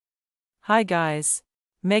Hi guys.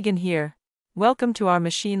 Megan here. Welcome to our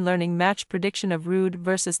machine learning match prediction of Ruud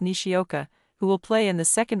versus Nishioka, who will play in the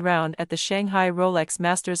second round at the Shanghai Rolex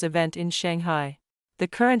Masters event in Shanghai. The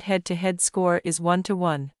current head-to-head score is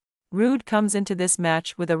 1-1. Ruud comes into this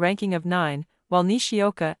match with a ranking of 9, while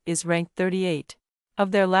Nishioka is ranked 38.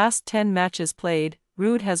 Of their last 10 matches played,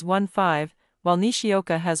 Ruud has won 5, while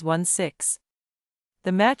Nishioka has won 6.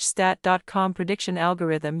 The matchstat.com prediction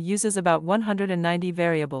algorithm uses about 190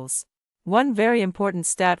 variables. One very important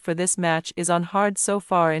stat for this match is on hard. So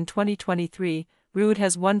far in 2023, Ruud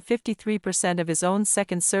has won 53% of his own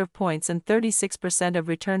second serve points and 36% of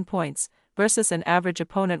return points, versus an average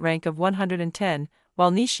opponent rank of 110,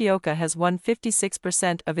 while Nishioka has won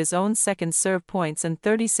 56% of his own second serve points and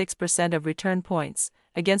 36% of return points,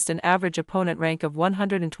 against an average opponent rank of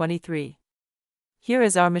 123. Here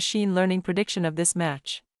is our machine learning prediction of this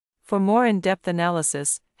match. For more in-depth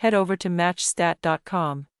analysis, head over to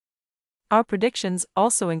matchstat.com. Our predictions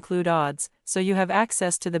also include odds, so you have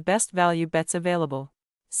access to the best value bets available.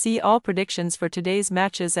 See all predictions for today's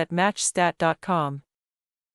matches at matchstat.com.